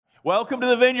Welcome to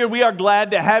the Vineyard. We are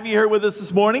glad to have you here with us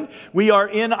this morning. We are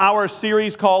in our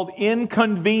series called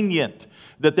Inconvenient.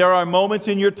 That there are moments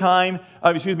in your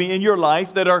in your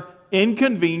life that are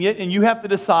inconvenient, and you have to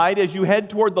decide as you head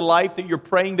toward the life that you're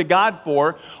praying to God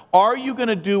for, are you going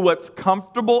to do what's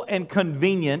comfortable and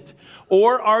convenient,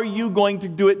 or are you going to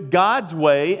do it God's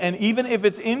way? And even if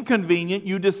it's inconvenient,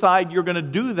 you decide you're going to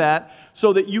do that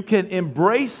so that you can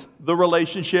embrace the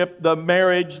relationship, the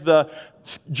marriage, the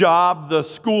job, the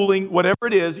schooling, whatever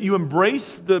it is. You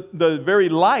embrace the very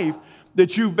life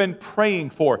that you've been praying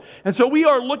for. And so we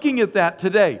are looking at that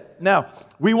today. Now,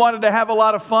 we wanted to have a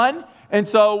lot of fun, and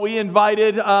so we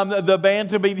invited the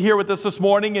band to be here with us this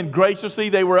morning, and graciously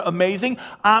they were amazing.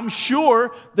 I'm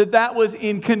sure that was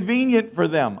inconvenient for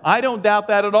them. I don't doubt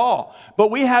that at all.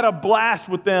 But we had a blast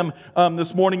with them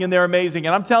this morning, and they're amazing.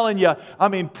 And I'm telling you,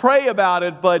 pray about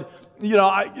it, but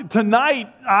tonight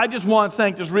I just want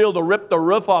Sanctus Real to rip the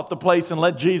roof off the place and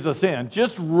let Jesus in.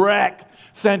 Just wreck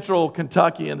Central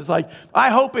Kentucky. And it's like, I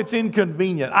hope it's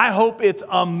inconvenient. I hope it's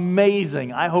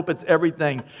amazing. I hope it's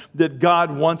everything that God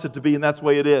wants it to be, and that's the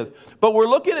way it is. But we're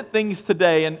looking at things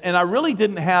today, and I really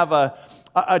didn't have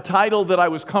a title that I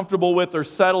was comfortable with or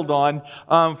settled on.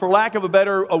 For lack of a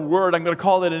better word, I'm going to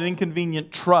call it an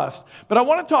inconvenient trust. But I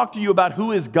want to talk to you about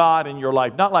who is God in your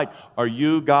life. Not like, are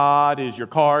you God? Is your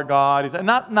car God?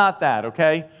 Not that,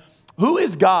 okay? Who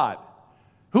is God?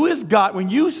 Who is God? When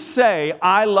you say,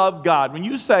 I love God, when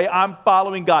you say, I'm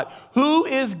following God, who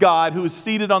is God who is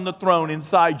seated on the throne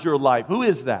inside your life? Who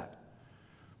is that?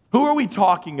 Who are we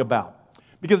talking about?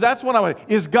 Because that's what I want.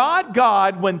 Is God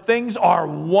God when things are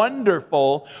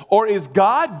wonderful, or is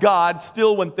God God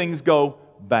still when things go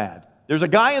bad? There's a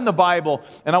guy in the Bible,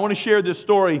 and I want to share this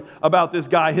story about this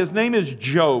guy. His name is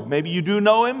Job. Maybe you do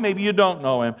know him, maybe you don't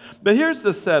know him. But here's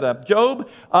the setup. Job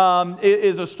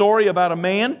is a story about a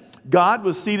man. God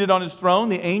was seated on his throne.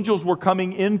 The angels were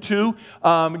coming in to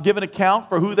give an account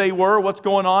for who they were, what's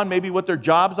going on, maybe what their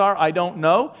jobs are. I don't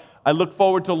know. I look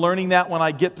forward to learning that when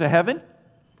I get to heaven.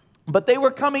 But they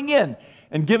were coming in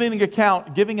and giving an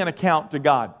account to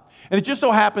God. And it just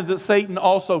so happens that Satan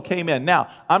also came in. Now,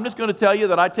 I'm just going to tell you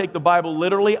that I take the Bible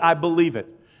literally. I believe it.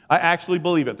 I actually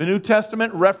believe it. The New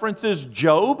Testament references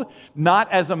Job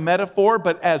not as a metaphor,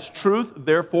 but as truth.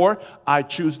 Therefore, I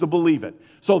choose to believe it.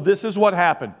 So this is what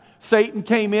happened. Satan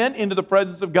came into the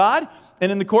presence of God,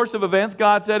 and in the course of events,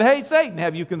 God said, hey, Satan,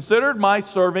 have you considered my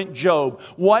servant Job?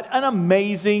 What an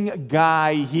amazing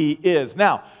guy he is.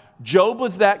 Now, Job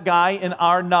was that guy in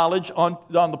our knowledge on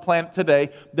the planet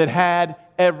today that had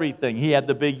everything. He had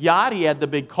the big yacht, he had the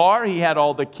big car, he had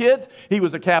all the kids, he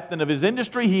was a captain of his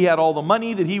industry, he had all the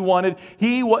money that he wanted.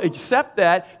 Except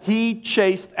that he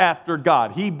chased after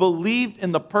God. He believed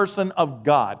in the person of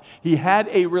God. He had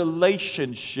a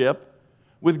relationship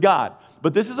with God.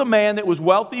 But this is a man that was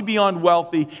wealthy beyond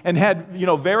wealthy and had,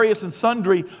 various and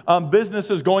sundry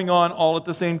businesses going on all at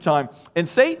the same time. And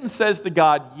Satan says to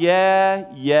God,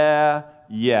 yeah.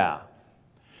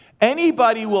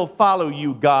 Anybody will follow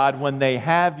you, God, when they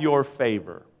have your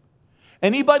favor.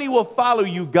 Anybody will follow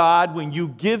you, God, when you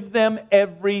give them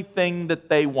everything that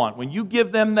they want. When you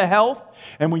give them the health,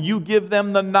 and when you give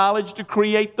them the knowledge to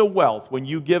create the wealth. When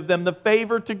you give them the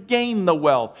favor to gain the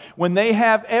wealth. When they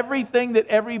have everything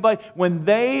that when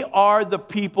they are the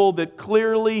people that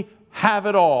clearly have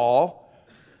it all,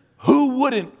 who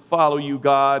wouldn't follow you,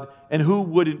 God, and who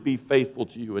wouldn't be faithful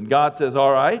to you? And God says,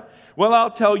 all right, well, I'll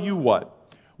tell you what.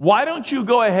 Why don't you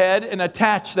go ahead and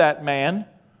attach that man?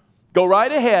 Go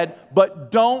right ahead,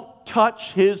 but don't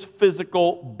touch his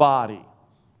physical body.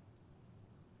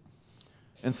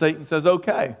 And Satan says,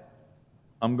 okay,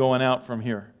 I'm going out from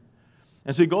here.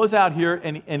 And so he goes out here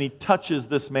and he touches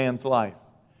this man's life.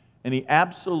 And he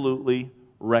absolutely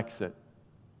wrecks it.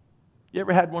 You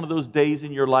ever had one of those days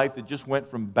in your life that just went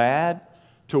from bad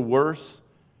to worse,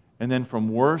 and then from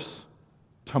worse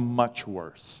to much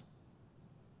worse?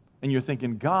 And you're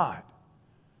thinking, God,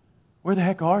 where the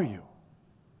heck are you?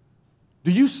 Do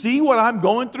you see what I'm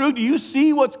going through? Do you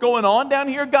see what's going on down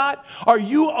here, God? Are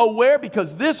you aware?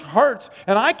 Because this hurts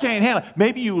and I can't handle it.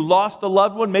 Maybe you lost a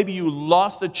loved one. Maybe you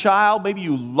lost a child. Maybe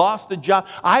you lost a job.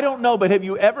 I don't know, but have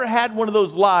you ever had one of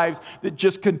those lives that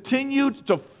just continued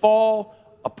to fall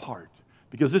apart?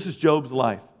 Because this is Job's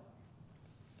life.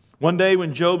 One day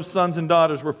when Job's sons and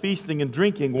daughters were feasting and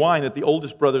drinking wine at the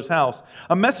oldest brother's house,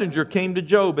 a messenger came to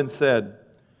Job and said,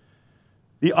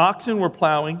 the oxen were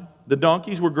plowing, the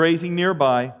donkeys were grazing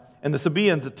nearby, and the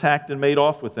Sabaeans attacked and made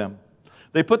off with them.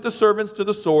 They put the servants to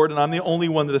the sword, and I'm the only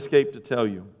one that escaped to tell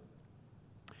you.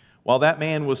 While that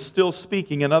man was still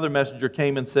speaking, another messenger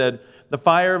came and said, the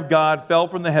fire of God fell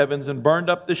from the heavens and burned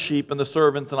up the sheep and the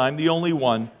servants, and I'm the only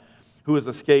one who has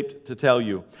escaped to tell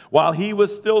you." While he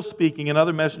was still speaking,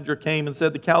 another messenger came and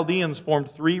said, "The Chaldeans formed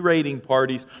 3 raiding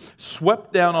parties,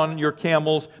 swept down on your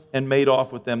camels, and made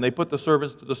off with them. They put the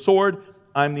servants to the sword.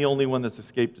 I'm the only one that's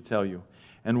escaped to tell you."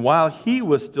 And while he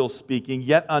was still speaking,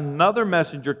 yet another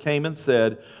messenger came and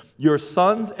said, "Your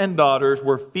sons and daughters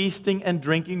were feasting and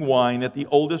drinking wine at the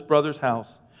oldest brother's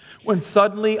house, when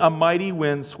suddenly a mighty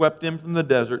wind swept in from the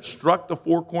desert, struck the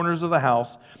 4 corners of the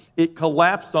house. It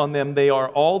collapsed on them. They are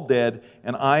all dead,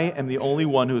 and I am the only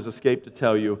one who has escaped to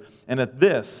tell you." And at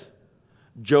this,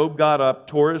 Job got up,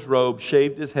 tore his robe,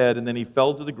 shaved his head, and then he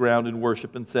fell to the ground in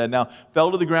worship and said, now, fell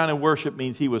to the ground in worship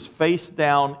means he was face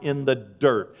down in the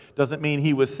dirt. Doesn't mean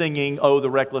he was singing, "Oh, the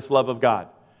reckless love of God."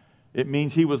 It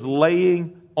means he was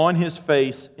laying on his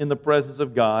face in the presence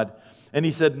of God. And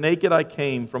he said, "Naked I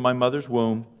came from my mother's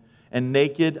womb, and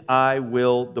naked I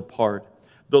will depart.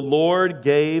 The Lord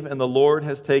gave, and the Lord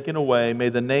has taken away. May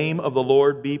the name of the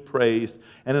Lord be praised."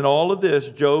 And in all of this,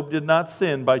 Job did not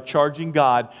sin by charging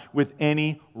God with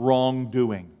any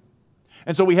wrongdoing.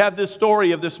 And so we have this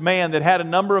story of this man that had a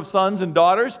number of sons and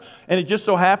daughters, and it just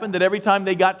so happened that every time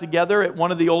they got together at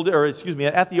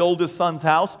at the oldest son's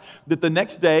house, that the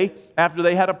next day after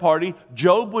they had a party,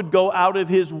 Job would go out of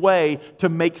his way to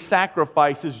make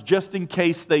sacrifices just in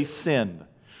case they sinned.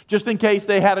 Just in case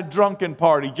they had a drunken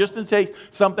party, just in case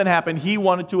something happened, he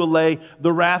wanted to allay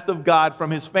the wrath of God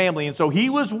from his family. And so he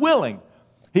was willing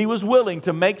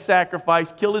to make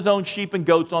sacrifice, kill his own sheep and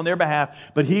goats on their behalf,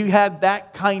 but he had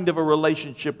that kind of a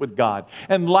relationship with God.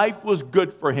 And life was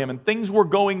good for him, and things were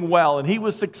going well, and he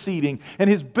was succeeding, and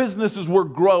his businesses were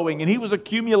growing, and he was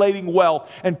accumulating wealth,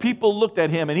 and people looked at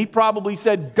him, and he probably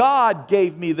said, "God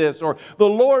gave me this," or "The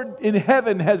Lord in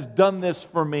heaven has done this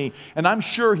for me." And I'm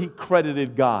sure he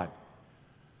credited God.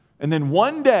 And then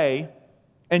one day,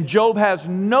 and Job has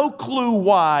no clue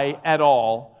why at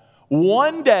all,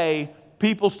 one day,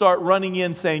 people start running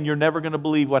in saying, "You're never going to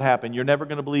believe what happened. You're never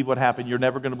going to believe what happened. You're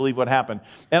never going to believe what happened."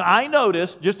 And I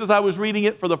noticed, just as I was reading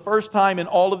it for the first time in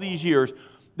all of these years,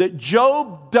 that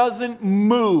Job doesn't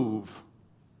move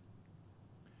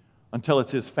until it's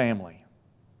his family.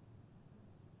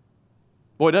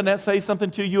 Boy, doesn't that say something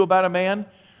to you about a man?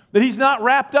 That he's not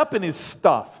wrapped up in his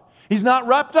stuff. He's not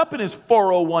wrapped up in his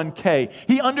 401k.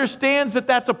 He understands that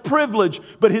that's a privilege,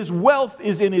 but his wealth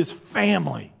is in his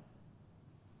family.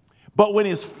 But when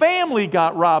his family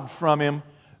got robbed from him,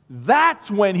 that's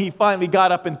when he finally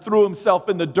got up and threw himself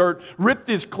in the dirt, ripped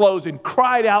his clothes, and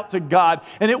cried out to God.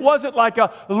 And it wasn't like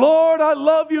a, "Lord, I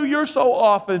love you, you're so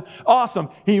awesome."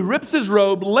 He rips his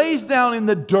robe, lays down in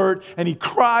the dirt, and he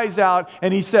cries out,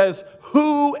 and he says,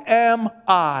 "Who am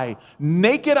I?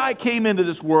 Naked I came into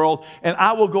this world, and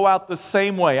I will go out the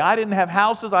same way. I didn't have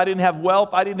houses, I didn't have wealth,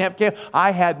 I didn't have camp.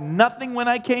 I had nothing when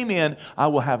I came in. I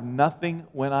will have nothing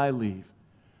when I leave.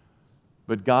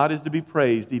 But God is to be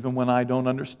praised even when I don't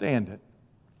understand it."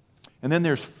 And then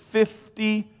there's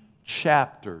 50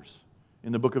 chapters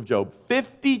in the book of Job.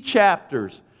 50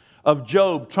 chapters of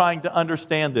Job trying to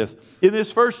understand this. In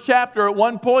this first chapter, at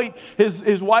one point,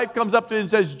 his wife comes up to him and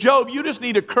says, "Job, you just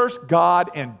need to curse God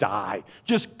and die.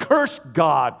 Just curse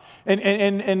God."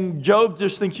 And Job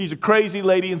just thinks she's a crazy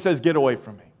lady and says, "Get away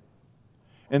from me."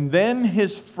 And then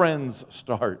his friends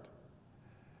start.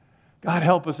 God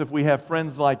help us if we have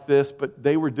friends like this, but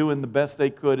they were doing the best they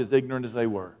could, as ignorant as they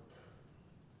were.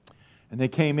 And they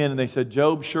came in and they said,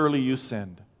 "Job, surely you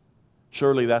sinned.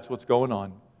 Surely that's what's going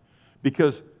on.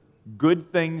 Because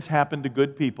good things happen to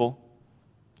good people,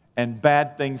 and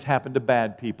bad things happen to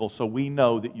bad people, so we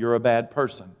know that you're a bad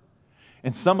person."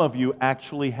 And some of you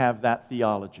actually have that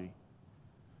theology.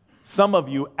 Some of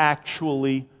you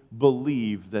actually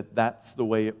believe that that's the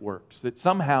way it works, that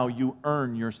somehow you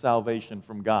earn your salvation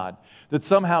from God, that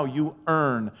somehow you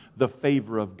earn the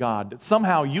favor of God, that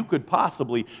somehow you could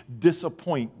possibly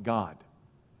disappoint God.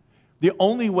 The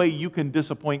only way you can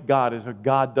disappoint God is if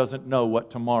God doesn't know what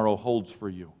tomorrow holds for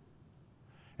you.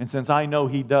 And since I know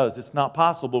He does, it's not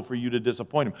possible for you to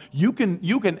disappoint Him.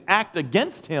 You can act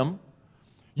against Him.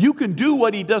 You can do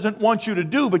what He doesn't want you to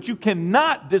do, but you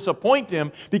cannot disappoint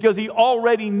Him because He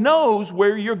already knows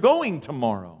where you're going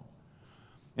tomorrow.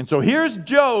 And so here's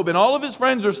Job, and all of his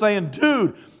friends are saying,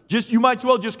 "Dude, you might as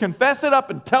well just confess it up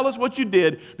and tell us what you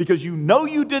did because you know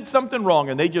you did something wrong."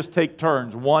 And they just take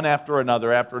turns, one after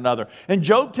another after another. And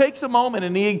Job takes a moment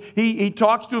and he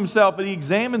talks to himself and he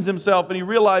examines himself and he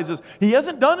realizes he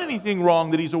hasn't done anything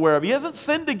wrong that he's aware of. He hasn't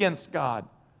sinned against God.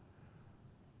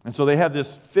 And so they have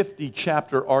this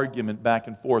 50-chapter argument back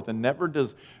and forth, and never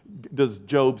does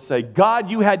Job say, God,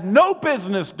 you had no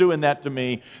business doing that to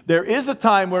me. There is a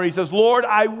time where he says, Lord,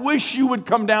 I wish you would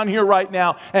come down here right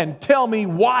now and tell me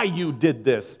why you did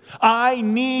this. I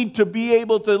need to be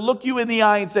able to look you in the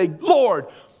eye and say, Lord,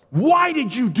 why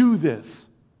did you do this?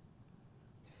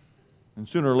 And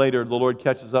sooner or later, the Lord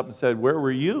catches up and said, where were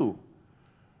you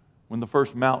when the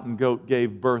first mountain goat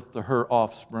gave birth to her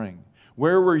offspring?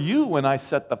 Where were you when I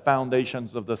set the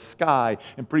foundations of the sky?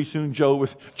 And pretty soon Job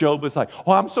was like,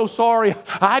 oh, I'm so sorry.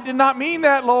 I did not mean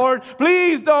that, Lord.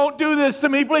 Please don't do this to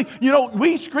me. Please. You know,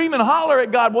 we scream and holler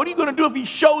at God. What are you going to do if he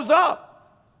shows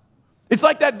up? It's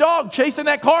like that dog chasing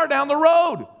that car down the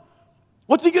road.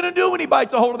 What's he going to do when he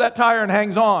bites a hold of that tire and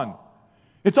hangs on?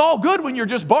 It's all good when you're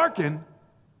just barking.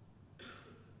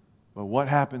 But what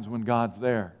happens when God's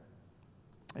there?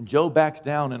 And Job backs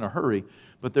down in a hurry.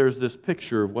 But there's this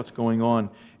picture of what's going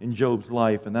on in Job's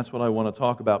life, and that's what I want to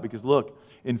talk about. Because look,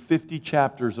 in 50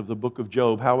 chapters of the book of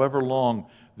Job, however long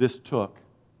this took,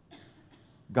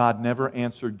 God never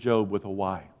answered Job with a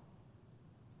why.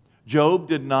 Job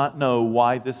did not know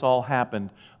why this all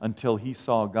happened until he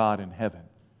saw God in heaven.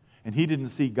 And he didn't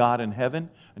see God in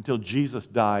heaven until Jesus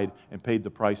died and paid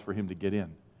the price for him to get in.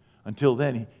 Until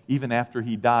then, even after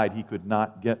he died, he could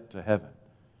not get to heaven.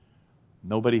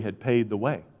 Nobody had paid the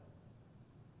way.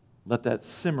 Let that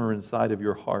simmer inside of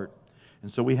your heart.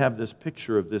 And so we have this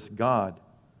picture of this God.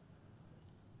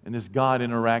 And this God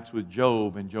interacts with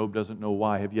Job, and Job doesn't know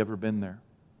why. Have you ever been there?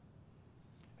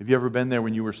 Have you ever been there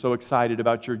when you were so excited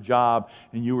about your job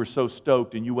and you were so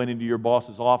stoked and you went into your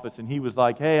boss's office and he was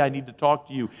like, hey, I need to talk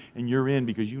to you. And you're in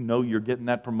because you know you're getting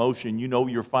that promotion. You know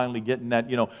you're finally getting that,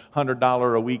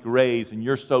 $100 a week raise, and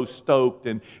you're so stoked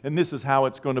and this is how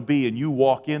it's going to be. And you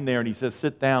walk in there and he says,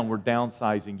 sit down, we're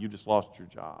downsizing. You just lost your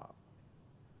job.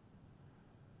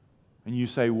 And you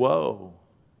say, whoa,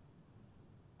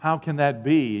 how can that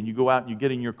be? And you go out and you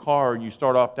get in your car and you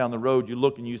start off down the road. You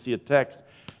look and you see a text.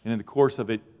 And in the course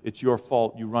of it, it's your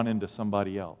fault. You run into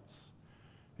somebody else.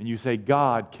 And you say,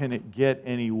 God, can it get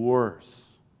any worse?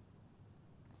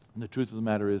 And the truth of the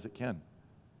matter is it can.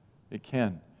 It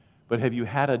can. But have you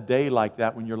had a day like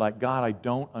that when you're like, God, I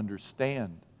don't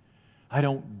understand. I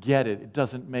don't get it. It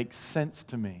doesn't make sense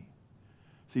to me.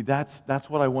 See, that's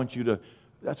what I want you to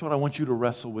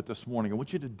wrestle with this morning. I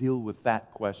want you to deal with that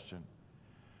question.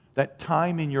 That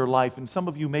time in your life, and some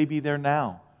of you may be there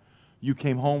now. You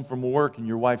came home from work and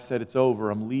your wife said, it's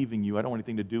over, I'm leaving you, I don't want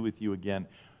anything to do with you again.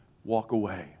 Walk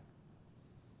away.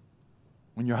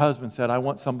 When your husband said, I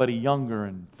want somebody younger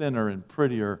and thinner and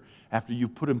prettier after you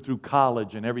put him through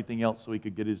college and everything else so he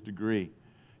could get his degree.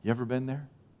 You ever been there?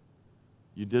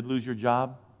 You did lose your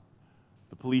job?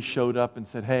 The police showed up and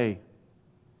said, hey,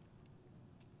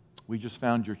 we just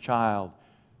found your child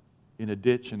in a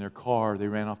ditch in their car. They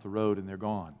ran off the road and they're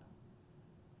gone.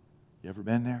 You ever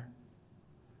been there?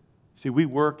 See, we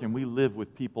work and we live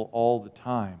with people all the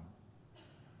time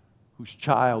whose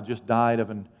child just died of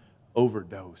an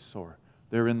overdose, or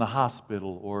they're in the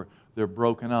hospital, or they're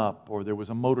broken up, or there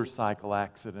was a motorcycle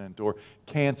accident, or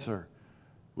cancer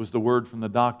was the word from the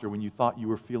doctor when you thought you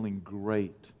were feeling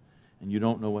great and you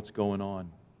don't know what's going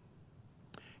on.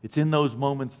 It's in those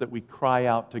moments that we cry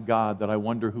out to God that I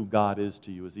wonder who God is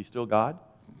to you. Is He still God?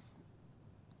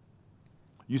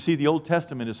 You see, the Old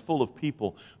Testament is full of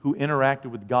people who interacted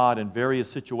with God in various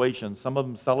situations, some of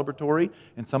them celebratory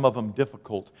and some of them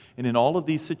difficult. And in all of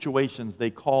these situations, they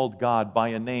called God by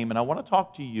a name. And I want to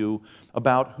talk to you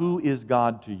about who is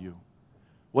God to you.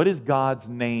 What is God's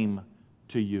name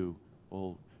to you?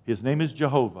 Well, His name is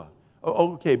Jehovah.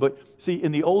 Okay, but see,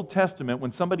 in the Old Testament,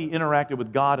 when somebody interacted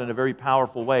with God in a very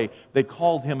powerful way, they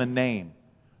called Him a name.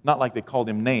 Not like they called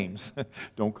Him names.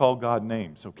 Don't call God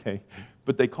names, okay?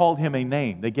 But they called Him a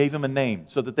name. They gave Him a name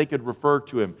so that they could refer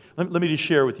to Him. Let me just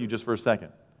share with you just for a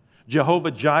second. Jehovah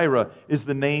Jireh is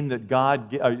the name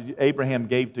that Abraham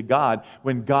gave to God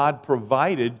when God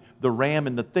provided the ram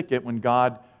in the thicket when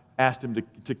God asked him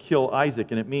to kill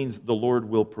Isaac. And it means the Lord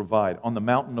will provide. On the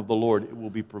mountain of the Lord it will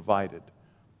be provided.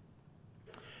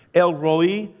 El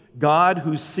Roi, God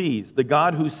who sees, the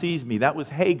God who sees me. That was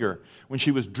Hagar when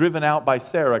she was driven out by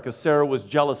Sarah because Sarah was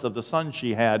jealous of the son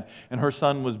she had, and her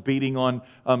son was beating on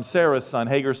Sarah's son.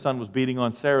 Hagar's son was beating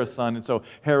on Sarah's son, and so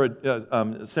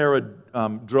Sarah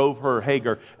drove her,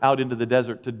 Hagar, out into the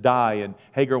desert to die, and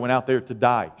Hagar went out there to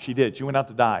die. She did. She went out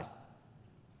to die.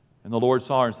 And the Lord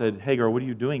saw her and said, Hagar, what are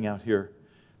you doing out here?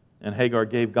 And Hagar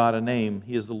gave God a name.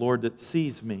 He is the Lord that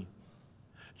sees me.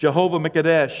 Jehovah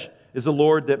Mekadesh is the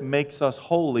Lord that makes us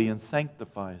holy and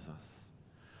sanctifies us.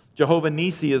 Jehovah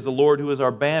Nissi is the Lord who is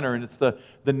our banner, and it's the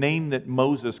name that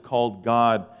Moses called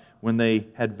God when they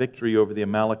had victory over the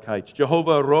Amalekites.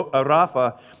 Jehovah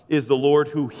Rapha is the Lord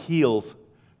who heals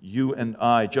you and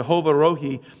I. Jehovah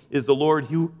Rohi is the Lord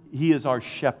who He is our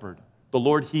shepherd. The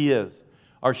Lord He is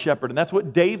our shepherd. And that's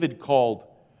what David called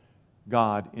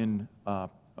God in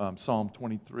Psalm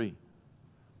 23.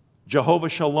 Jehovah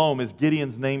Shalom is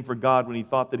Gideon's name for God when he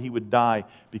thought that he would die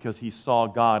because he saw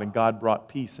God, and God brought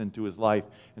peace into his life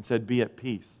and said, "Be at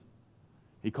peace."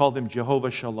 He called him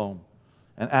Jehovah Shalom.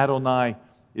 And Adonai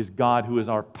is God who is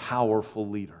our powerful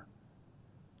leader.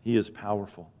 He is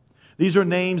powerful. These are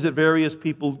names that various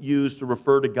people use to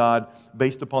refer to God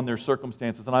based upon their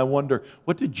circumstances. And I wonder,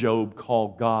 what did Job call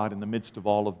God in the midst of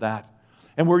all of that?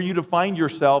 And were you to find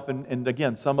yourself, and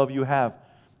again, some of you have,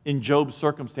 in Job's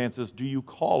circumstances, do you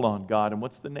call on God? And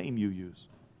what's the name you use?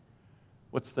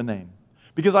 What's the name?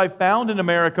 Because I found in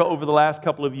America over the last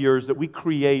couple of years that we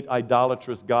create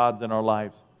idolatrous gods in our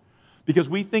lives. Because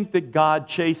we think that God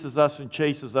chases us and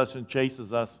chases us and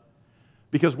chases us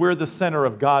because we're the center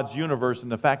of God's universe,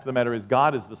 and the fact of the matter is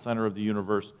God is the center of the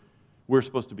universe. We're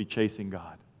supposed to be chasing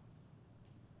God.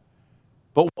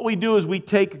 But what we do is we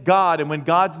take God, and when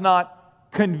God's not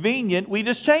convenient, we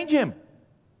just change Him.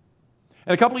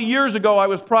 And a couple of years ago, I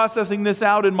was processing this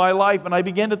out in my life, and I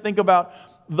began to think about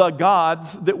the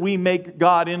gods that we make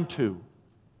God into.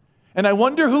 And I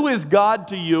wonder, who is God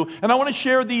to you? And I want to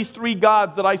share these three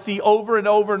gods that I see over and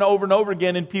over and over and over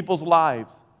again in people's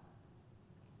lives.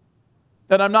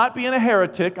 And I'm not being a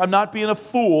heretic, I'm not being a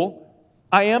fool,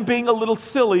 I am being a little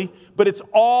silly, but it's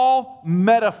all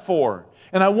metaphor.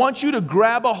 And I want you to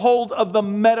grab a hold of the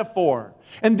metaphor.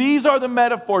 And these are the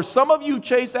metaphors. Some of you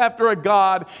chase after a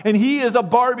God, and he is a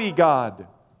Barbie God.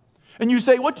 And you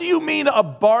say, what do you mean a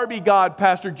Barbie God,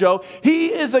 Pastor Joe?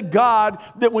 He is a God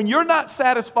that when you're not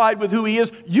satisfied with who he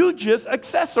is, you just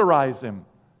accessorize him.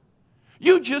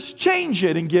 You just change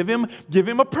it and give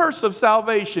him a purse of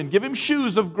salvation, give him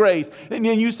shoes of grace. And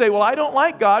then you say, well, I don't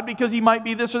like God because he might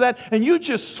be this or that. And you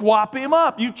just swap him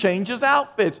up. You change his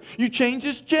outfits. You change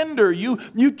his gender.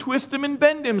 You twist him and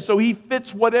bend him so he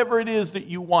fits whatever it is that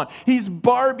you want. He's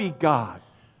Barbie God.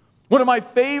 One of my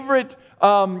favorite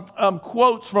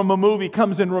quotes from a movie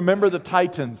comes in Remember the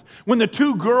Titans. When the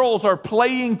two girls are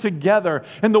playing together,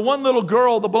 and the one little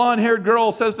girl, the blonde-haired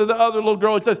girl, says to the other little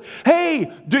girl, it says, hey,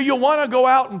 do you want to go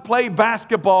out and play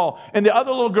basketball? And the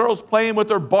other little girl's playing with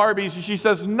her Barbies, and she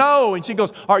says, no. And she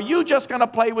goes, are you just going to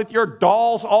play with your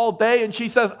dolls all day? And she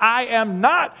says, I am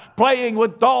not playing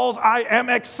with dolls, I am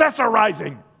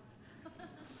accessorizing.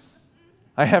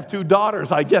 I have two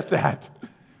daughters, I get that.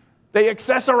 They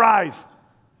accessorize.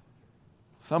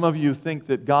 Some of you think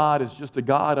that God is just a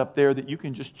God up there that you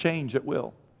can just change at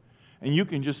will. And you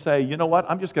can just say, you know what,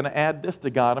 I'm just going to add this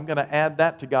to God. I'm going to add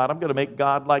that to God. I'm going to make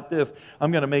God like this.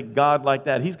 I'm going to make God like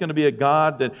that. He's going to be a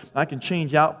God that I can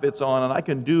change outfits on, and I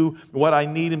can do what I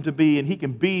need him to be, and he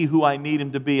can be who I need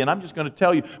him to be. And I'm just going to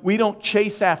tell you, we don't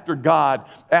chase after God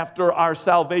after our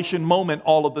salvation moment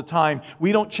all of the time.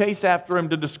 We don't chase after him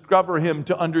to discover him,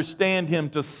 to understand him,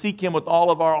 to seek him with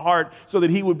all of our heart so that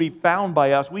he would be found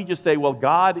by us. We just say, well,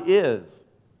 God is.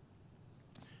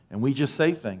 And we just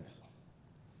say things.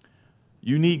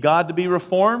 You need God to be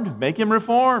reformed? Make him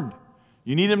reformed.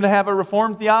 You need him to have a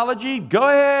reformed theology? Go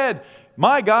ahead.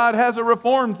 My God has a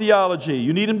reformed theology.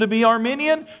 You need him to be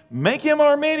Arminian? Make him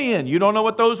Arminian. You don't know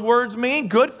what those words mean?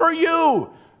 Good for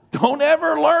you. Don't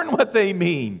ever learn what they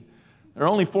mean. They're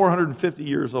only 450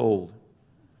 years old.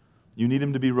 You need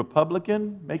him to be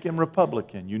Republican? Make him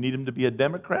Republican. You need him to be a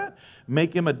Democrat?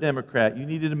 Make him a Democrat. You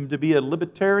need him to be a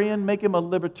libertarian? Make him a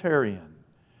libertarian.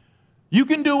 You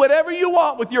can do whatever you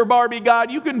want with your Barbie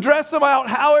God. You can dress him out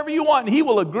however you want. And he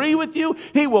will agree with you.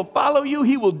 He will follow you.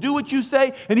 He will do what you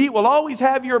say. And he will always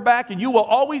have your back. And you will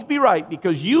always be right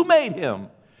because you made him.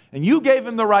 And you gave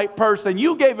him the right purse. And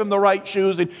you gave him the right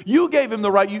shoes. And you gave him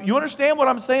the right... You understand what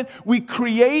I'm saying? We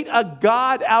create a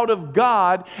God out of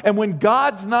God. And when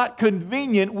God's not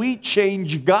convenient, we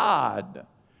change God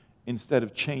instead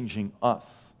of changing us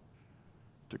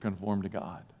to conform to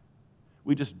God.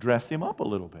 We just dress him up a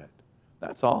little bit.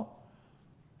 That's all.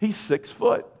 He's 6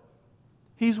 foot.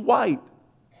 He's white.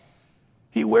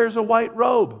 He wears a white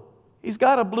robe. He's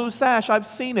got a blue sash. I've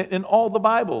seen it in all the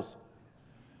Bibles.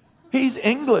 He's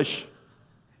English.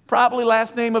 Probably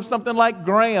last name of something like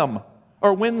Graham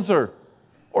or Windsor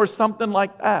or something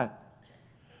like that.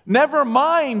 Never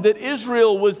mind that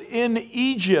Israel was in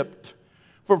Egypt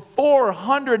for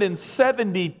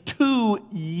 472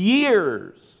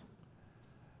 years.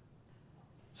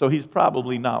 So he's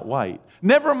probably not white.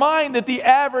 Never mind that the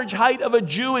average height of a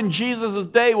Jew in Jesus'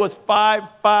 day was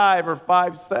 5'5" or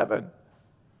 5'7".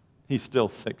 He's still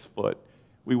 6 foot.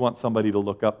 We want somebody to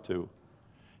look up to.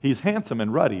 He's handsome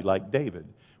and ruddy like David.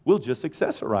 We'll just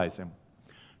accessorize him.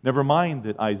 Never mind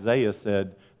that Isaiah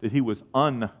said that he was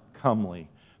uncomely,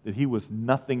 that he was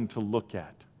nothing to look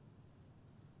at.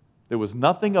 There was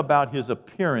nothing about his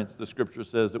appearance, the Scripture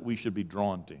says, that we should be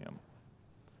drawn to him.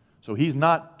 So he's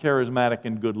not charismatic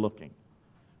and good looking.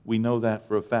 We know that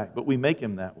for a fact, but we make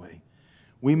him that way.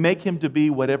 We make him to be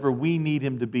whatever we need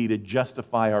him to be to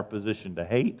justify our position, to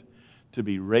hate, to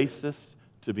be racist,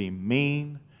 to be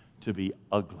mean, to be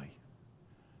ugly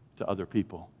to other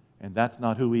people. And that's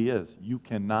not who he is. You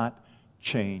cannot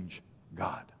change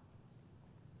God.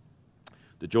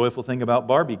 The joyful thing about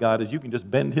Barbie God is you can just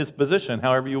bend his position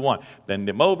however you want. Bend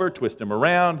him over, twist him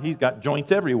around. He's got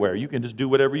joints everywhere. You can just do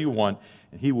whatever you want,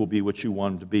 and he will be what you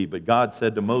want him to be. But God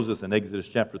said to Moses in Exodus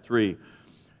chapter 3,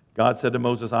 God said to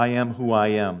Moses, I am who I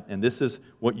am. And this is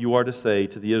what you are to say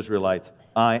to the Israelites.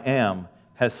 I am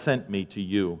has sent me to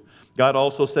you. God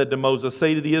also said to Moses,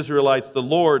 say to the Israelites, the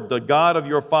Lord, the God of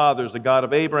your fathers, the God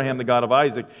of Abraham, the God of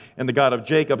Isaac, and the God of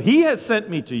Jacob, He has sent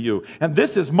me to you. And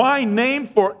this is my name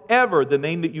forever, the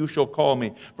name that you shall call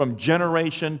me, from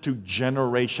generation to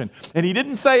generation. And He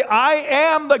didn't say, I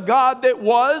am the God that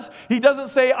was. He doesn't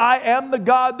say, I am the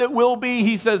God that will be.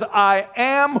 He says, I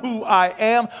am who I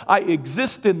am. I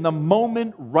exist in the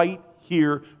moment right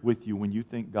here with you. When you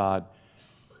think God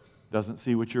doesn't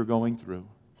see what you're going through,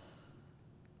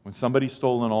 when somebody's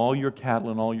stolen all your cattle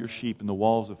and all your sheep and the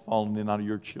walls have fallen in on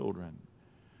your children,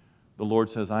 the Lord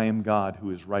says, I am God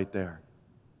who is right there.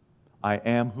 I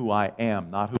am who I am,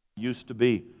 not who I used to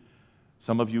be.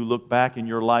 Some of you look back in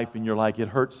your life and you're like, it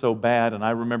hurts so bad, and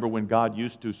I remember when God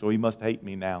used to, so He must hate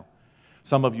me now.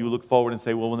 Some of you look forward and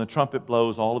say, well, when the trumpet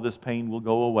blows, all of this pain will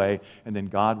go away, and then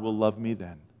God will love me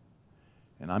then.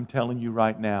 And I'm telling you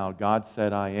right now, God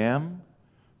said, I am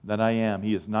that I am.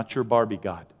 He is not your Barbie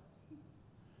God.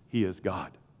 He is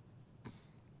God.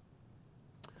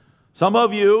 Some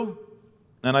of you,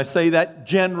 and I say that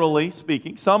generally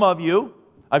speaking, some of you,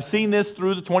 I've seen this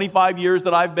through the 25 years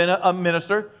that I've been a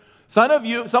minister, some of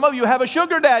you have a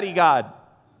sugar daddy God.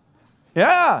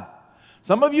 Yeah.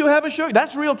 Some of you have a sugar.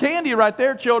 That's real candy right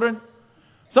there, children.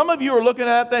 Some of you are looking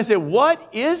at that and say, what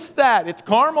is that? It's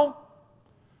caramel.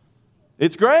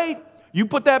 It's great. You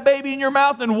put that baby in your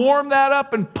mouth and warm that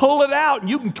up and pull it out. And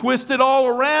you can twist it all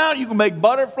around. You can make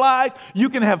butterflies. You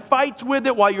can have fights with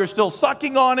it while you're still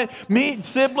sucking on it. Me,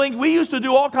 siblings, we used to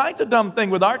do all kinds of dumb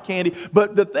things with our candy.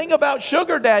 But the thing about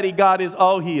Sugar Daddy God is,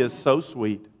 oh, He is so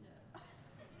sweet.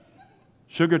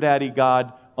 Sugar Daddy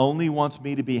God only wants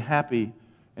me to be happy.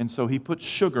 And so He puts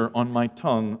sugar on my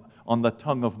tongue, on the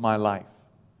tongue of my life.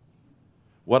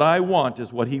 What I want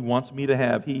is what He wants me to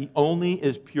have. He only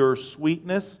is pure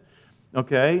sweetness.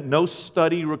 Okay, no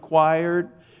study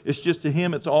required. It's just to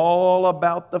Him, it's all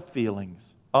about the feelings.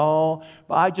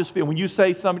 I just feel, when you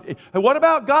say something, hey, what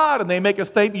about God? And they make a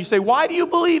statement, you say, why do you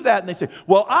believe that? And they say,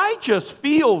 well, I just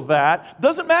feel that.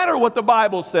 Doesn't matter what the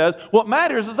Bible says. What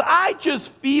matters is I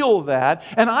just feel that,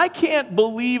 and I can't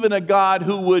believe in a God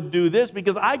who would do this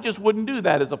because I just wouldn't do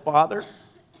that as a father.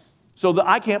 So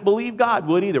I can't believe God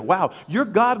would either. Wow, your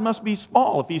God must be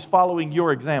small if He's following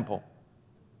your example.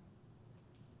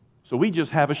 So we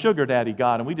just have a sugar daddy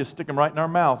God, and we just stick Him right in our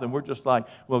mouth, and we're just like,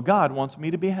 well, God wants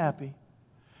me to be happy.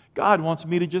 God wants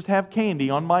me to just have candy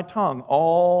on my tongue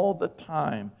all the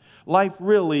time. Life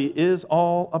really is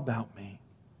all about me.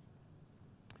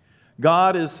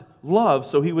 God is love,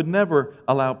 so He would never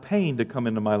allow pain to come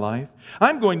into my life.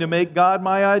 I'm going to make God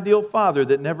my ideal father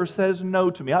that never says no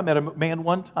to me. I met a man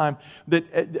one time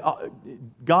that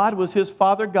God was his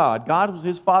father God. God was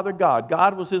his father God.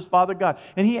 God was his father God.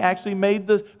 And he actually made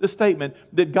the statement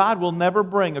that God will never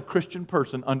bring a Christian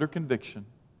person under conviction.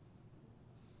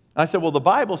 I said, well, the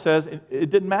Bible says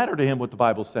it didn't matter to him what the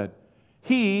Bible said.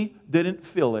 He didn't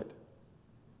feel it.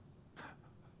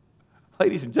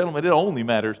 Ladies and gentlemen, it only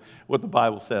matters what the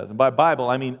Bible says. And by Bible,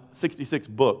 I mean 66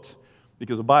 books,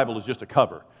 because the Bible is just a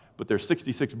cover. But there's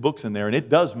 66 books in there, and it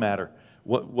does matter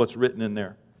what's written in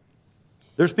there.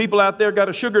 There's people out there got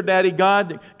a sugar daddy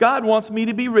God. God wants me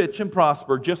to be rich and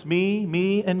prosper. Just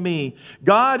me, and me.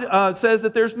 God says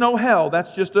that there's no hell.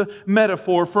 That's just a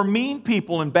metaphor for mean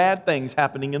people and bad things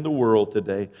happening in the world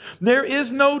today. There is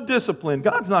no discipline.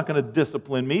 God's not going to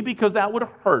discipline me because that would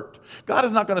hurt. God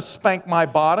is not going to spank my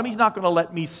bottom. He's not going to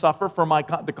let me suffer for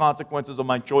the consequences of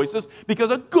my choices,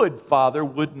 because a good father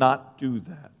would not do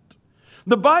that.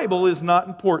 The Bible is not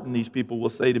important, these people will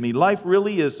say to me. Life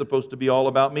really is supposed to be all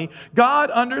about me.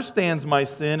 God understands my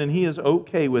sin, and He is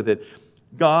okay with it.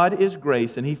 God is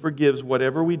grace, and He forgives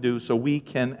whatever we do, so we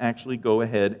can actually go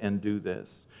ahead and do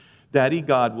this. Daddy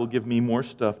God will give me more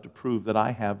stuff to prove that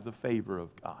I have the favor of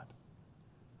God.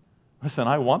 Listen,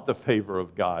 I want the favor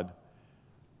of God,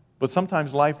 but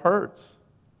sometimes life hurts.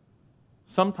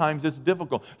 Sometimes it's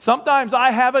difficult. Sometimes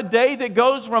I have a day that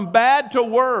goes from bad to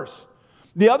worse.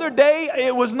 The other day,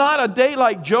 it was not a day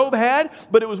like Job had,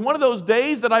 but it was one of those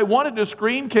days that I wanted to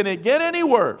scream, can it get any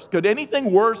worse? Could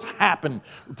anything worse happen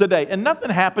today? And nothing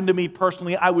happened to me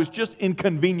personally. I was just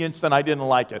inconvenienced and I didn't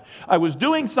like it. I was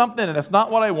doing something and it's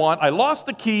not what I want. I lost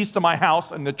the keys to my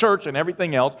house and the church and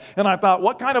everything else. And I thought,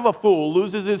 what kind of a fool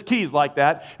loses his keys like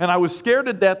that? And I was scared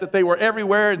to death that they were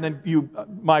everywhere. And then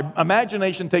my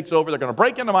imagination takes over. They're going to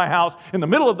break into my house in the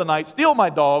middle of the night, steal my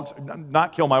dogs,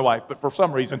 not kill my wife, but for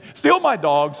some reason, steal my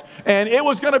dogs, and it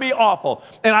was going to be awful.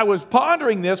 And I was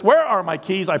pondering this, where are my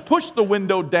keys? I pushed the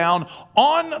window down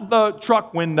on the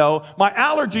truck window. My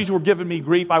allergies were giving me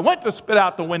grief. I went to spit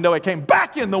out the window. It came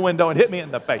back in the window and hit me in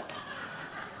the face.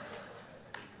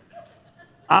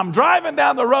 I'm driving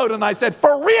down the road and I said,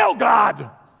 for real, God?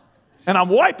 And I'm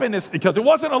wiping this because it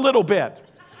wasn't a little bit.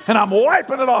 And I'm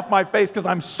wiping it off my face because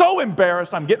I'm so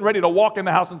embarrassed. I'm getting ready to walk in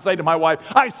the house and say to my wife,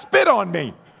 I spit on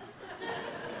me.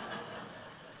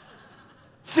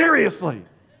 Seriously,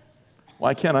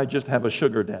 why can't I just have a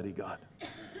sugar daddy God?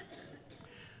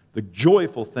 The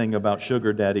joyful thing about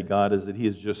sugar daddy God is that he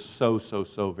is just so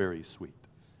very sweet.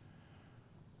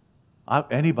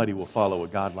 Anybody will follow a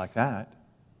God like that.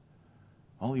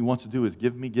 All he wants to do is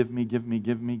give me.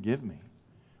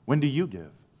 When do you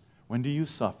give? When do you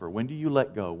suffer? When do you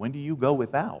let go? When do you go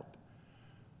without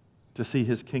to see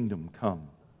his kingdom come?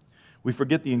 We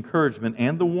forget the encouragement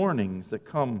and the warnings that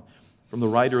come from the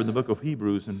writer in the book of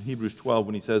Hebrews, in Hebrews 12,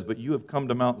 when he says, but you have come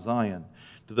to Mount Zion,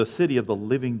 to the city of the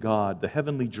living God, the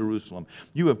heavenly Jerusalem.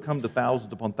 You have come to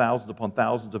thousands upon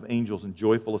thousands of angels in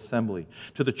joyful assembly,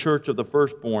 to the church of the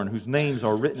firstborn, whose names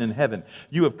are written in heaven.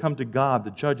 You have come to God,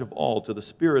 the judge of all, to the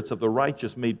spirits of the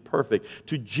righteous made perfect,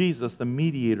 to Jesus, the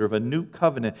mediator of a new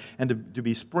covenant, and to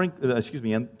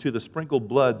the sprinkled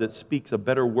blood that speaks a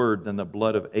better word than the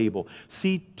blood of Abel.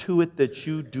 See to it that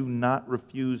you do not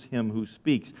refuse him who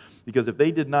speaks, because if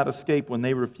they did not escape when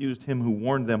they refused him who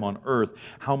warned them on earth,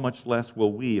 how much less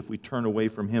will we if we turn away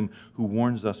from him who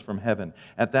warns us from heaven?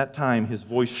 At that time his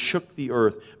voice shook the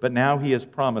earth, but now he has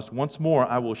promised, once more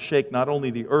I will shake not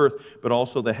only the earth, but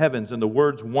also the heavens. And the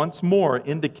words once more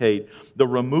indicate the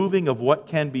removing of what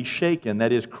can be shaken,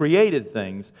 that is, created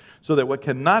things, so that what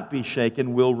cannot be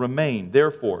shaken will remain.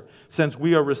 Therefore, since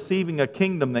we are receiving a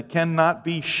kingdom that cannot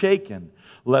be shaken,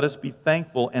 let us be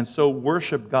thankful and so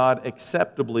worship God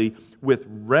acceptably with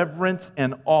reverence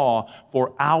and awe,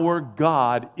 for our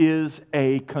God is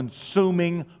a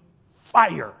consuming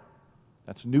fire.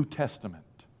 That's New Testament.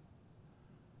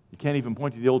 You can't even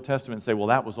point to the Old Testament and say, well,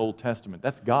 that was Old Testament.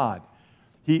 That's God.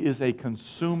 He is a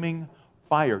consuming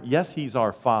fire. Yes, he's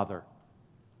our Father.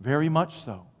 Very much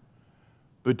so.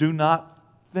 But do not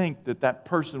think that that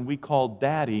person we call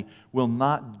Daddy will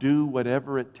not do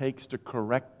whatever it takes to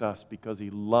correct us because he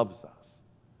loves us.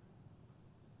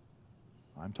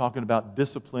 I'm talking about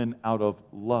discipline out of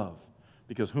love,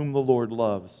 because whom the Lord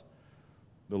loves,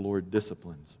 the Lord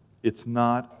disciplines. It's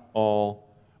not all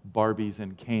Barbies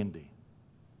and candy.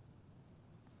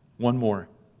 One more.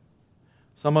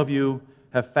 Some of you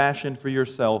have fashioned for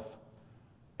yourself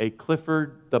a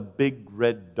Clifford the Big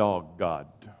Red Dog God.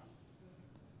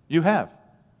 You have.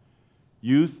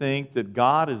 You think that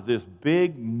God is this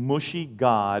big, mushy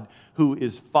God who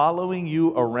is following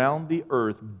you around the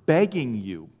earth, begging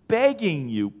you,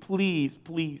 please,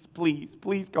 please, please,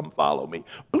 please come follow me.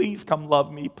 Please come love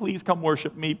me. Please come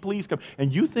worship me. Please come.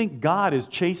 And you think God is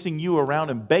chasing you around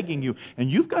and begging you,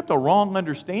 and you've got the wrong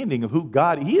understanding of who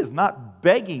God is. He is not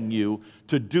begging you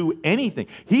to do anything.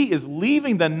 He is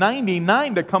leaving the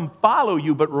 99 to come follow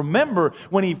you. But remember,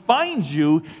 when he finds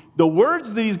you, the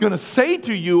words that he's going to say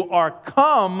to you are,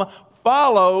 come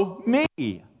follow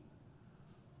me.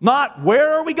 Not,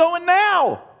 where are we going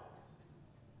now?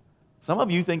 Some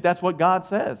of you think that's what God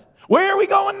says. Where are we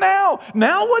going now?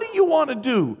 Now what do you want to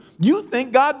do? You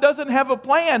think God doesn't have a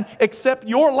plan except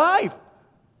your life.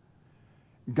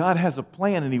 God has a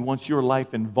plan and he wants your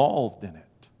life involved in it.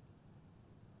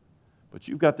 But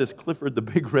you've got this Clifford the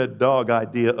Big Red Dog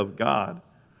idea of God,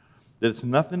 that it's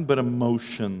nothing but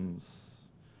emotions.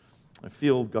 I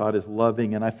feel God is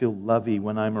loving and I feel lovey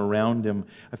when I'm around him.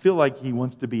 I feel like he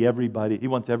wants to be everybody. He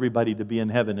wants everybody to be in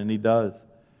heaven, and he does.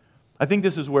 I think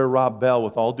this is where Rob Bell,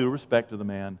 with all due respect to the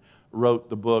man, wrote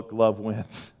the book Love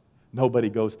Wins. Nobody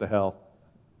goes to hell.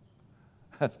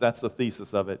 That's the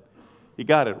thesis of it. He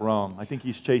got it wrong. I think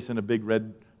he's chasing a big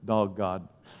red dog God.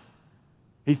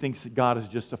 He thinks that God is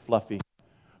just a fluffy.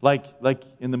 Like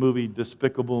in the movie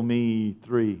Despicable Me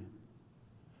 3.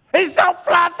 He's so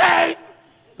fluffy!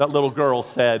 That little girl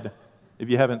said If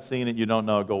you haven't seen it, you don't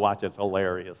know, go watch it. It's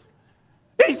hilarious.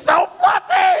 He's so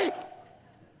fluffy!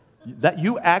 That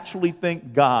you actually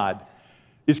think God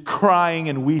is crying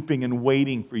and weeping and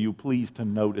waiting for you, please, to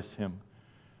notice him.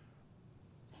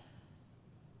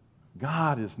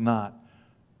 That is not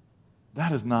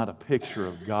a picture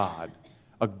of God,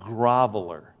 a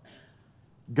groveler.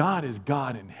 God is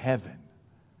God in heaven.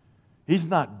 He's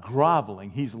not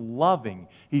groveling, he's loving,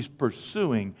 he's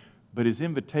pursuing, but his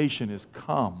invitation is,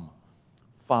 come,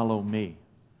 follow me.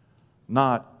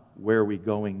 Not, where are we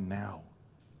going now?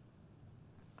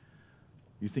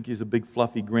 You think he's a big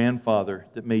fluffy grandfather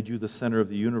that made you the center of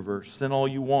the universe. Sin all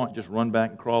you want, just run back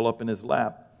and crawl up in his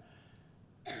lap.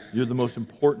 You're the most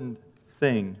important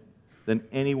thing than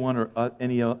anyone or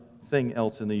anything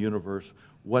else in the universe.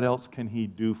 What else can he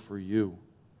do for you?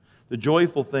 The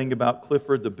joyful thing about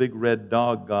Clifford, the big red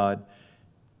dog God,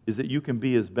 is that you can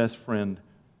be his best friend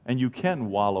and you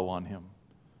can wallow on him.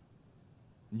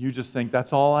 You just think,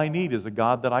 that's all I need is a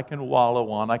God that I can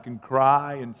wallow on. I can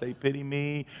cry and say, pity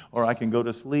me, or I can go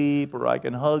to sleep, or I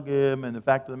can hug him. And the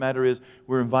fact of the matter is,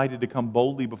 we're invited to come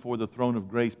boldly before the throne of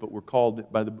grace, but we're called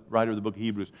by the writer of the book of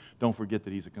Hebrews, don't forget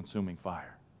that he's a consuming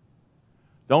fire.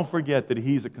 Don't forget that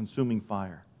he's a consuming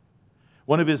fire.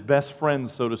 One of his best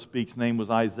friends, so to speak, his name was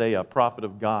Isaiah, a prophet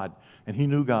of God. And he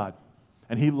knew God,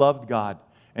 and he loved God,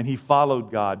 and he followed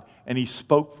God, and he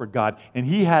spoke for God, and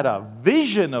he had a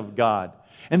vision of God.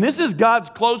 And this is God's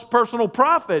close personal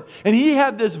prophet. And he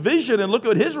had this vision, and look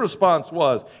what his response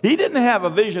was. He didn't have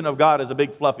a vision of God as a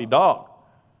big fluffy dog.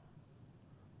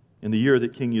 In the year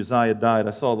that King Uzziah died,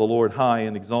 I saw the Lord high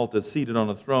and exalted, seated on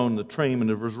a throne. The train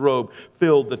of his robe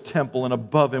filled the temple, and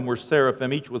above him were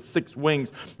seraphim, each with 6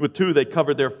 wings. With 2 they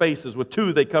covered their faces, with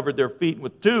 2 they covered their feet,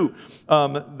 with 2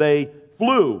 they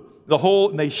flew.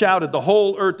 And they shouted, the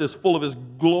whole earth is full of his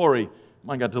glory.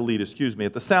 I got to lead, excuse me.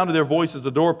 At the sound of their voices, the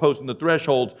doorposts and the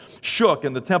thresholds shook,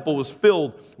 and the temple was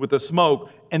filled with the smoke.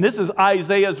 And this is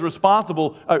Isaiah's response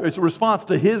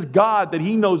to his God that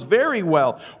he knows very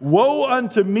well. Woe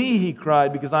unto me, he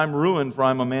cried, because I'm ruined, for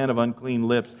I'm a man of unclean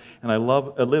lips, and I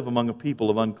live among a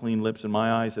people of unclean lips, and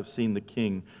my eyes have seen the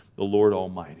King, the Lord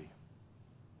Almighty.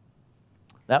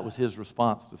 That was his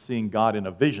response to seeing God in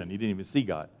a vision. He didn't even see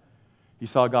God. He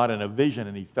saw God in a vision,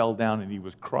 and he fell down and he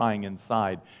was crying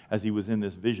inside as he was in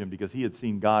this vision because he had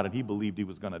seen God and he believed he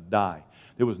was going to die.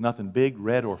 There was nothing big,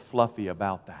 red, or fluffy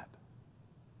about that.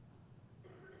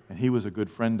 And he was a good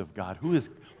friend of God.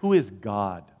 Who is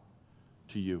God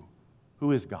to you?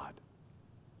 Who is God?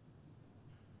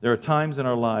 There are times in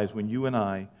our lives when you and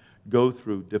I go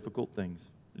through difficult things,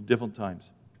 different times.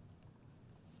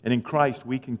 And in Christ,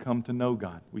 we can come to know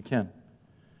God. We can.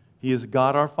 He is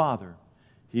God our Father.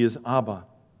 He is Abba.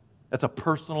 That's a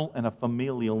personal and a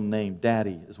familial name.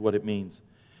 Daddy is what it means.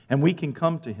 And we can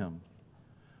come to him.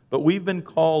 But we've been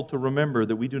called to remember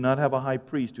that we do not have a high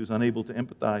priest who's unable to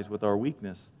empathize with our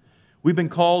weakness. We've been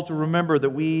called to remember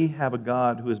that we have a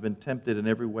God who has been tempted in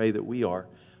every way that we are,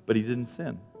 but he didn't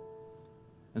sin.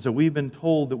 And so we've been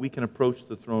told that we can approach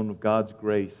the throne of God's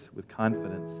grace with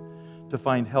confidence to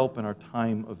find help in our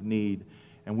time of need.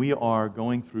 And we are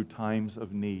going through times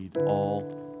of need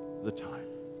all the time.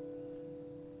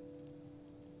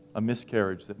 A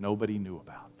miscarriage that nobody knew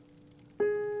about.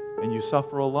 And you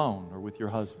suffer alone or with your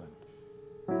husband.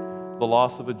 The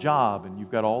loss of a job, and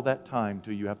you've got all that time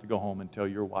till you have to go home and tell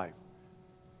your wife.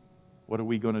 What are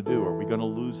we going to do? Are we going to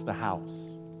lose the house?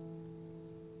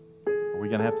 Are we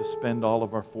going to have to spend all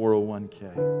of our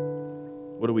 401k?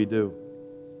 What do we do?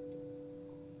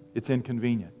 It's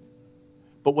inconvenient.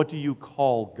 But what do you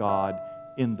call God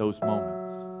in those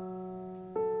moments?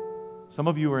 Some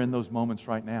of you are in those moments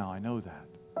right now. I know that.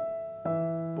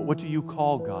 But what do you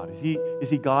call God? Is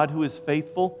he God who is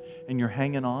faithful and you're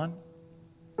hanging on?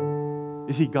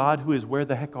 Is he God who is, where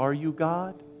the heck are you,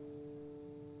 God?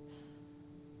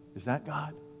 Is that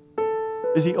God?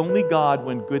 Is he only God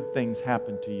when good things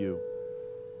happen to you?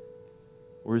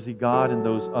 Or is he God in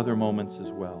those other moments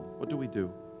as well? What do we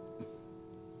do?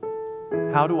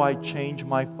 How do I change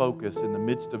my focus in the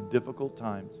midst of difficult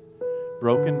times,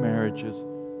 broken marriages,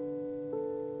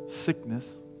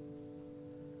 sickness?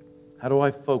 How do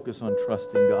I focus on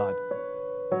trusting God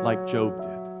like Job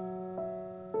did?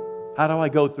 How do I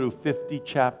go through 50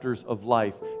 chapters of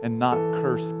life and not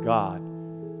curse God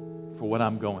for what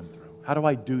I'm going through? How do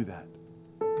I do that?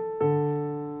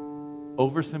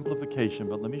 Oversimplification,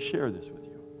 but let me share this with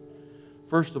you.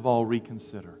 First of all,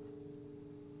 reconsider.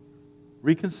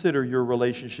 Reconsider your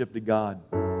relationship to God.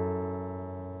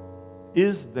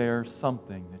 Is there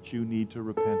something that you need to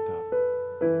repent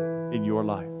of in your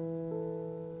life?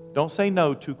 Don't say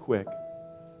no too quick.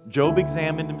 Job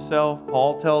examined himself.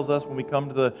 Paul tells us when we come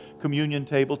to the communion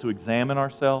table to examine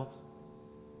ourselves.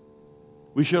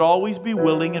 We should always be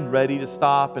willing and ready to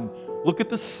stop and look at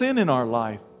the sin in our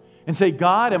life and say,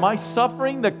 God, am I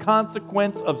suffering the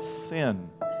consequence of sin?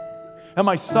 Am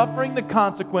I suffering the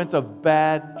consequence of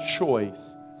bad choice?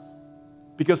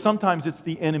 Because sometimes it's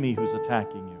the enemy who's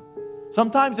attacking you.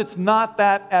 Sometimes it's not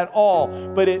that at all,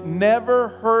 but it never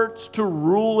hurts to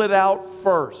rule it out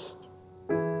first.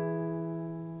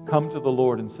 Come to the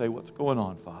Lord and say, what's going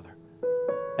on, Father?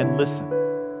 And listen.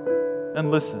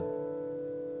 And listen.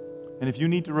 And if you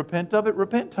need to repent of it,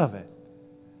 repent of it.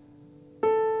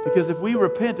 Because if we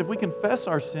repent, if we confess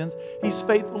our sins, He's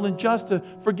faithful and just to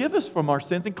forgive us from our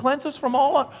sins and cleanse us from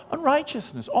all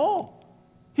unrighteousness. All.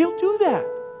 He'll do that.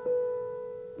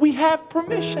 We have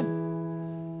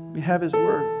permission. We have His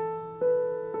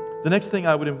Word. The next thing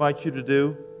I would invite you to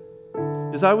do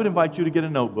is I would invite you to get a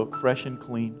notebook, fresh and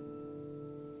clean.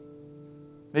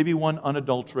 Maybe one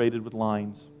unadulterated with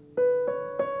lines.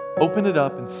 Open it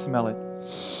up and smell it.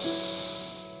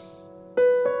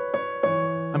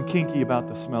 I'm kinky about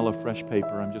the smell of fresh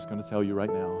paper, I'm just going to tell you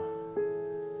right now.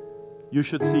 You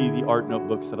should see the art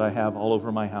notebooks that I have all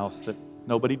over my house that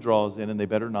nobody draws in, and they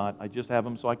better not. I just have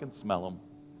them so I can smell them.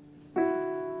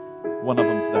 One of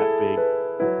them's that big,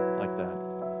 like that.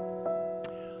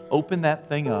 Open that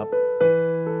thing up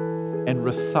and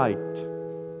recite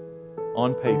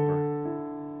on paper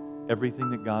everything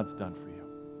that God's done for you.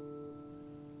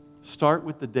 Start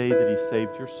with the day that He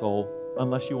saved your soul,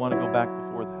 unless you want to go back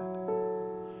before that.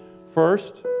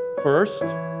 First,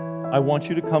 I want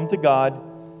you to come to God,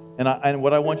 and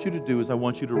what I want you to do is I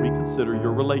want you to reconsider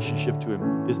your relationship to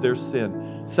Him. Is there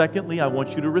sin? Secondly, I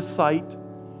want you to recite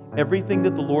everything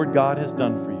that the Lord God has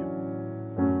done for you.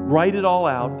 Write it all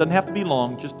out. Doesn't have to be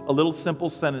long, just a little simple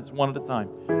sentence, one at a time.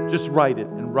 Just write it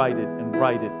and write it and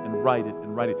write it and write it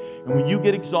and write it. And when you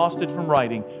get exhausted from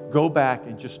writing, go back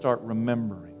and just start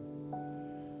remembering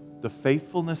the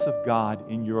faithfulness of God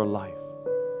in your life.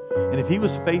 And if He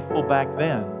was faithful back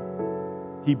then,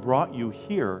 He brought you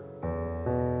here,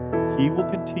 He will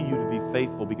continue to be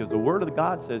faithful, because the Word of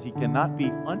God says He cannot be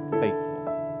unfaithful.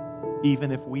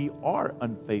 Even if we are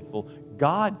unfaithful,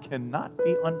 God cannot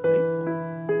be unfaithful.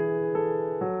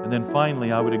 And then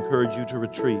finally, I would encourage you to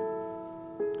retreat.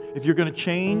 If you're going to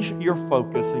change your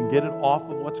focus and get it off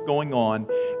of what's going on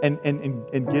and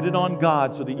get it on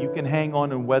God so that you can hang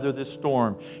on and weather this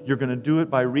storm, you're going to do it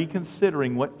by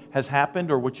reconsidering what has happened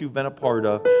or what you've been a part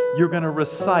of. You're going to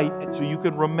recite so you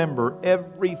can remember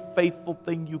every faithful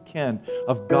thing you can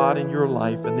of God in your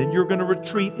life. And then you're going to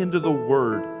retreat into the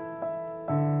Word.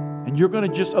 And you're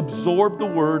going to just absorb the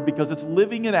Word, because it's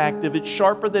living and active. It's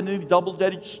sharper than any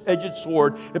double-edged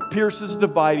sword. It pierces,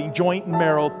 dividing joint and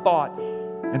marrow, thought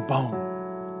and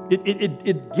bone.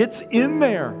 It gets in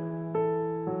there.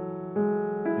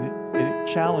 And it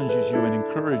challenges you and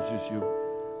encourages you.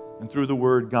 And through the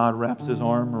Word, God wraps His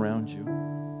arm around you.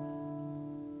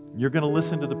 You're going to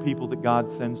listen to the people that God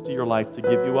sends to your life to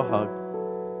give you a hug,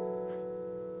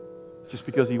 just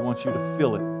because He wants you to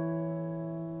feel it.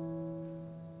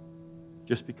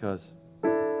 Just because.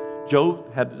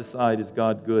 Job had to decide, is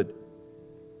God good?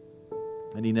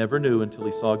 And he never knew until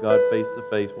he saw God face to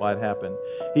face why it happened.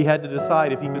 He had to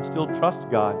decide if he could still trust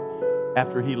God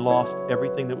after he lost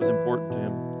everything that was important to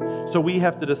him. So we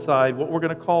have to decide what we're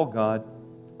going to call God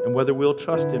and whether we'll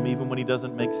trust Him even when He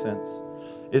doesn't make sense.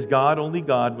 Is God only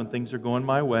God when things are going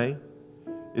my way?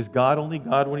 Is God only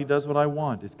God when He does what I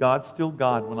want? Is God still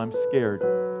God when I'm scared?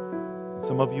 And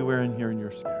some of you are in here and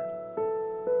you're scared.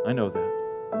 I know that.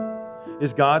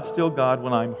 Is God still God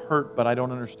when I'm hurt but I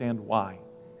don't understand why?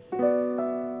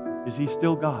 Is He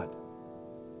still God?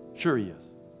 Sure He is.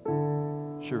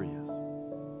 Sure He is.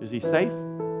 Is He safe?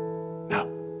 No.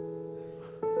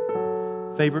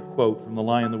 Favorite quote from The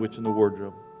Lion, the Witch, and the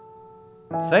Wardrobe.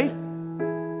 Safe?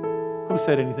 Who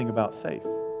said anything about safe?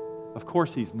 Of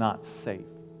course He's not safe.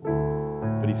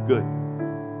 But He's good.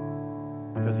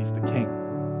 Because He's the King.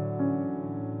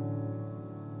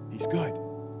 He's good.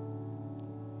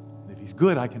 And if He's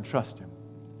good, I can trust Him.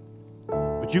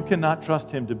 But you cannot trust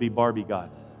Him to be Barbie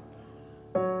God.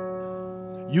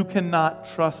 You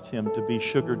cannot trust Him to be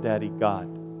Sugar Daddy God.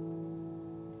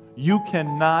 You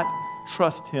cannot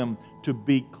trust Him to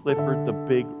be Clifford the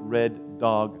Big Red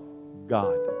Dog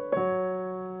God.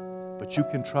 But you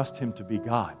can trust Him to be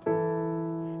God.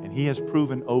 And He has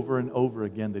proven over and over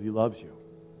again that He loves you.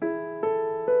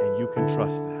 And you can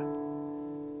trust that.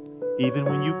 Even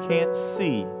when you can't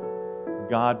see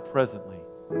God presently,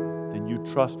 then you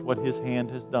trust what His hand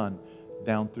has done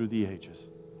down through the ages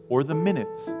or the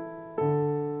minutes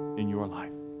in your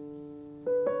life.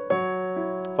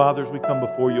 Father, as we come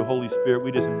before you, Holy Spirit,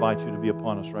 we just invite you to be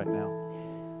upon us right now.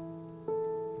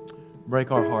 Break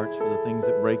our hearts for the things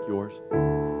that break yours.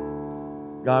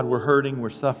 God, we're hurting, we're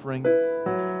suffering.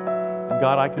 And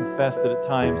God, I confess that at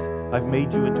times I've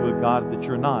made you into a God that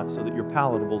you're not, so that you're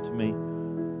palatable to me.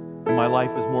 And my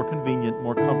life is more convenient,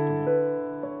 more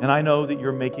comfortable. And I know that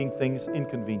you're making things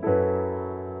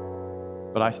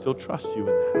inconvenient. But I still trust you in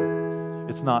that.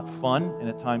 It's not fun, and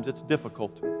at times it's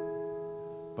difficult.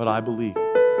 But I believe.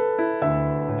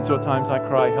 And so at times I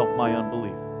cry, help my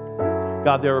unbelief.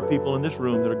 God, there are people in this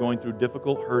room that are going through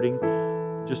difficult, hurting,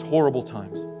 just horrible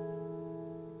times.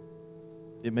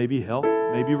 It may be health,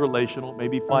 maybe relational,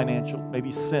 maybe financial,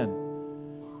 maybe sin.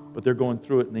 But they're going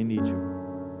through it and they need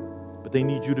you. But they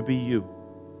need you to be you.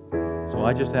 So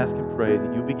I just ask and pray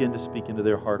that you begin to speak into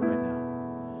their heart right now.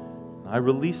 And I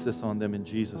release this on them in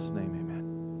Jesus' name,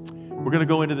 amen. We're going to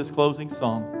go into this closing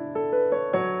song.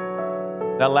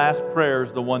 That last prayer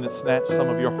is the one that snatched some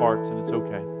of your hearts, and it's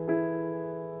okay.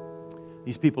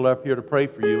 These people are up here to pray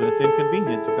for you, and it's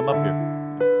inconvenient to come up here.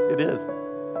 It is.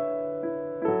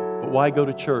 But why go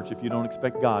to church if you don't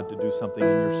expect God to do something in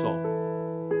your soul?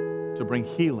 To bring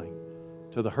healing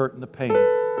to the hurt and the pain,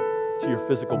 to your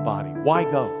physical body. Why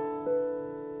go?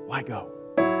 Why go?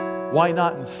 Why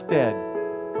not instead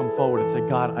come forward and say,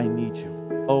 God, I need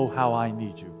you. Oh, how I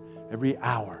need you. Every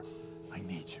hour, I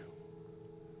need you.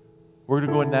 We're going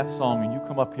to go in that song, and you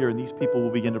come up here, and these people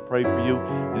will begin to pray for you.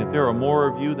 And if there are more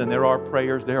of you than there are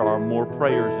prayers, there are more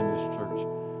prayers in this church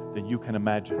than you can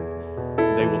imagine.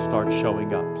 They will start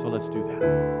showing up. So let's do that.